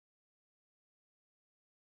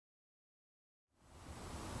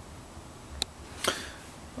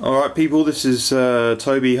Alright people, this is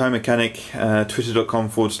Toby, Home Mechanic,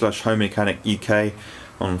 twitter.com/Home Mechanic UK,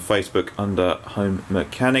 on Facebook under Home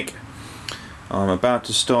Mechanic. I'm about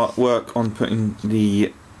to start work on putting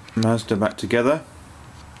the Mazda back together.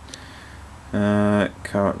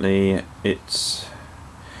 Currently it's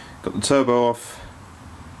got the turbo off.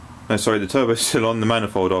 No, sorry, the turbo's still on, the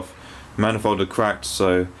manifold off. The manifold had cracked,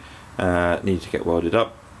 so needed to get welded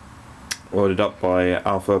up. Welded up by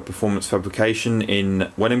Alpha Performance Fabrication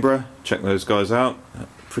in Wellingborough. Check those guys out.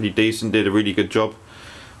 Pretty decent, did a really good job.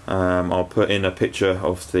 I'll put in a picture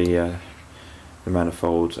of the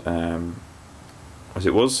manifold as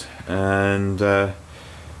it was, and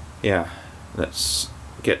yeah, let's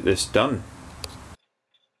get this done.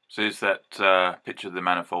 So here's that picture of the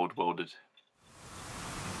manifold welded.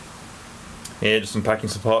 Yeah, just unpacking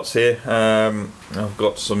some parts here. I've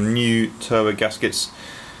got some new turbo gaskets.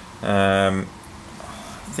 I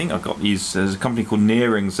think I got these. There's a company called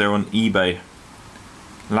Nearings. They're on eBay,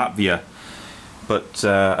 Latvia. But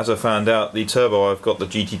as I found out, the turbo I've got, the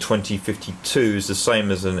GT2052, is the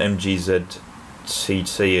same as an MGZ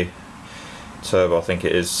TT turbo, I think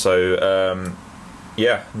it is. So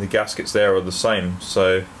yeah, the gaskets there are the same.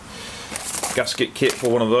 So gasket kit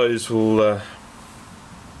for one of those will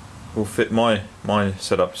fit my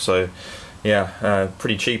setup. So yeah,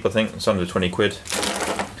 pretty cheap. I think it's under 20 quid.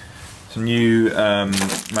 Some new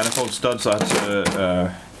manifold studs. I had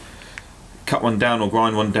to cut one down or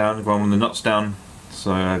grind one of the nuts down,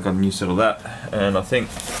 so I got a new set of that. And I think,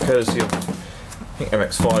 courtesy of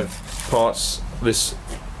MX5 parts, this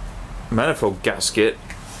manifold gasket,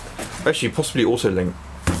 actually possibly Autolink,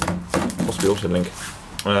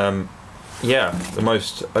 yeah, the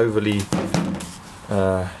most overly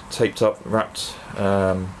taped up, wrapped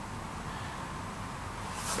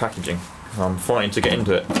packaging. I'm fighting to get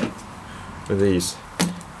into it with these.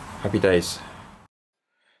 Happy days.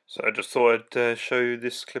 So I just thought I'd show you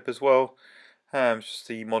this clip as well. It's just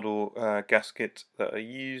the model gasket that I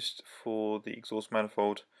used for the exhaust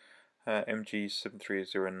manifold,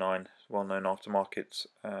 MG7309, well-known aftermarket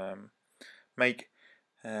make,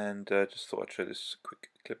 and just thought I'd show this quick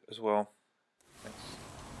clip as well. Thanks.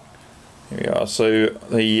 Here we are. So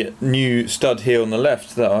the new stud here on the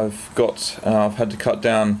left that I've got, I've had to cut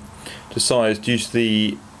down to size due to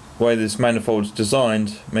the way this manifold is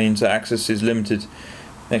designed, means that access is limited.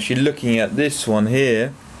 Actually, looking at this one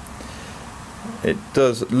here, it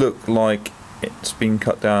does look like it's been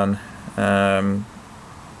cut down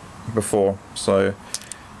before, so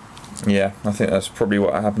yeah, I think that's probably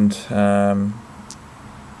what happened.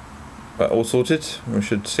 But all sorted, we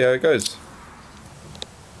should see how it goes.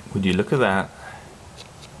 Would you look at that?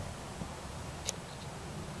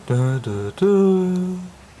 Da, da, da.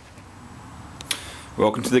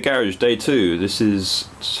 Welcome to the garage, day 2. This is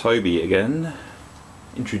Toby again,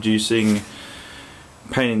 introducing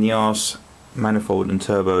pain in the arse manifold and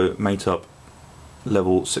turbo mate up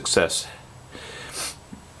level success.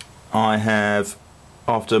 I have,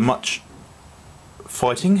 after much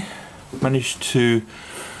fighting, managed to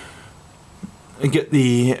get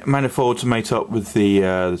the manifold to mate up with the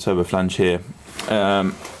turbo flange here.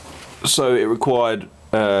 So it required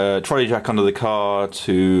trolley jack under the car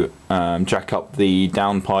to jack up the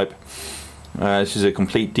downpipe. This is a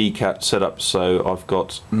complete decat setup, so I've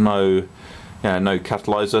got no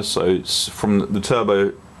catalyzer, so it's from the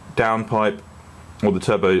turbo downpipe, or the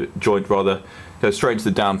turbo joint rather, goes straight into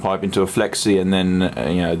the downpipe into a flexi, and then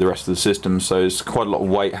the rest of the system. So it's quite a lot of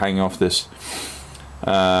weight hanging off this.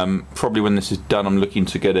 Probably when this is done, I'm looking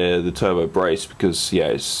to get the turbo brace, because yeah,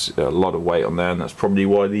 it's a lot of weight on there, and that's probably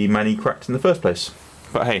why the Mani cracked in the first place.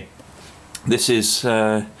 But hey, this is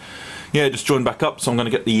yeah, just joined back up, so I'm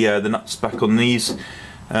going to get the nuts back on these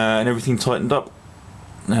and everything tightened up.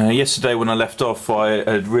 Yesterday when I left off, I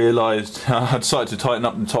had realised I decided to tighten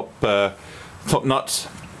up the top nuts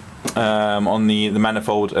on the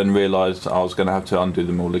manifold, and realised I was going to have to undo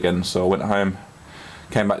them all again. So I went home,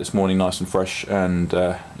 came back this morning nice and fresh, and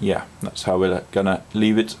yeah, that's how we're going to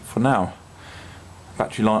leave it for now.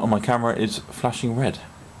 Battery light on my camera is flashing red.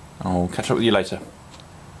 I'll catch up with you later.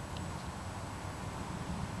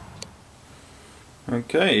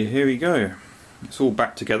 Okay, here we go. It's all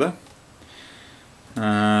back together.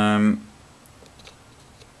 I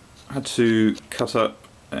had to cut up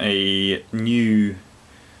a new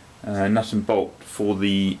nut and bolt for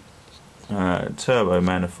the turbo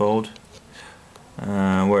manifold,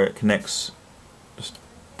 where it connects just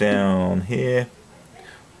down here.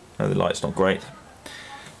 The light's not great,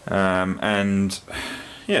 and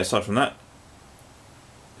yeah, aside from that,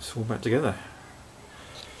 it's all back together.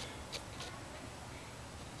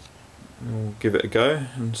 We'll give it a go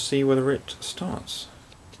and see whether it starts.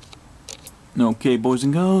 Okay, boys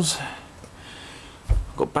and girls,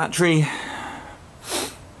 I've got battery,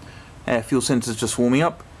 air fuel sensor's just warming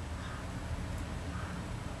up.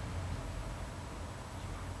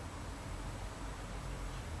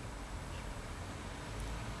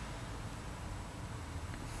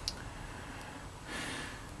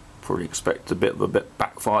 Probably expect a bit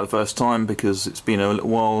backfire the first time because it's been a little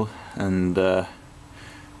while, and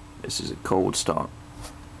this is a cold start.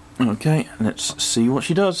 Okay, let's see what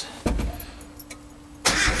she does.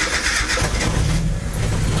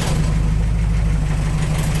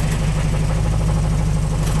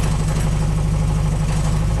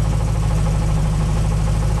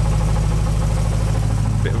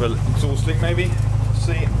 Bit of a exhaust leak maybe. Let's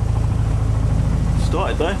see.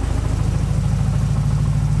 Started though.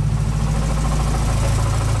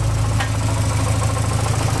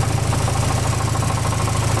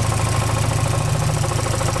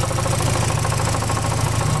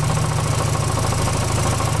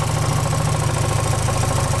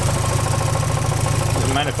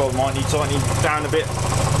 The manifold might need tightening down a bit.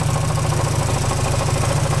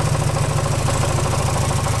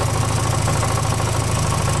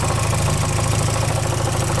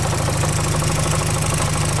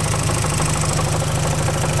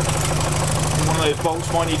 Those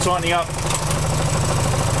bolts might need tightening up.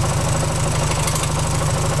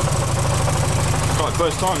 It's like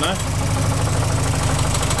first time though.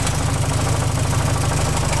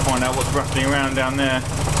 Find out what's rattling around down there.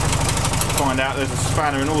 Find out there's a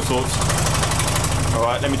spanner and all sorts.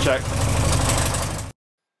 Alright, let me check.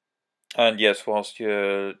 And yes, whilst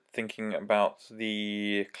you're thinking about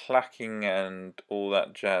the clacking and all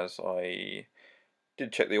that jazz, I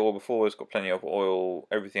did check the oil before. It's got plenty of oil.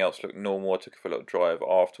 Everything else looked normal. I took it for a little drive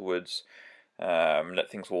afterwards, let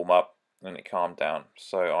things warm up, and it calmed down.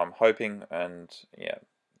 So I'm hoping and yeah,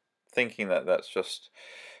 thinking that that's just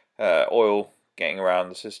oil getting around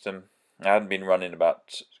the system. I hadn't been running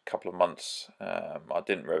about a couple of months. I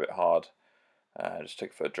didn't rev it hard. I just took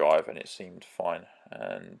it for a drive and it seemed fine.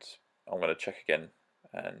 And I'm going to check again,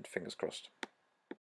 and fingers crossed.